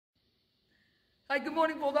Hi, good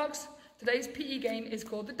morning, Bulldogs. Today's PE game is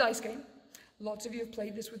called the dice game. Lots of you have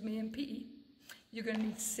played this with me in PE. You're going to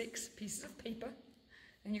need 6 pieces of paper,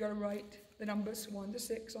 and you've got to write the numbers 1 to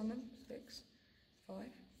 6 on them. 6, 5,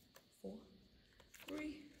 4,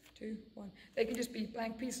 3, 2, 1. They can just be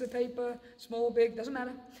blank pieces of paper, small, big, doesn't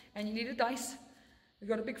matter. And you need a dice. We've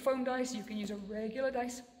got a big foam dice. You can use a regular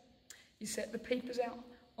dice. You set the papers out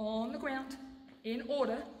on the ground in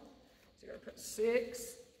order. So you've got to put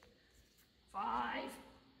 6, 5,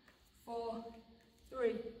 4,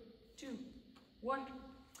 3, 2, 1.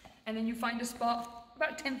 And then you find a spot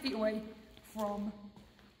about 10 feet away from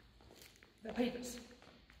the papers.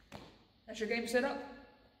 That's your game set up.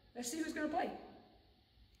 Let's see who's going to play.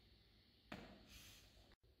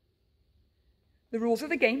 The rules of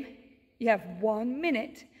the game: you have 1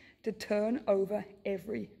 minute to turn over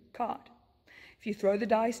every card. If you throw the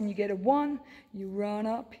dice and you get a 1, you run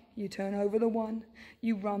up, you turn over the 1,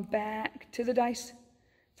 you run back to the dice,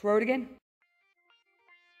 throw it again,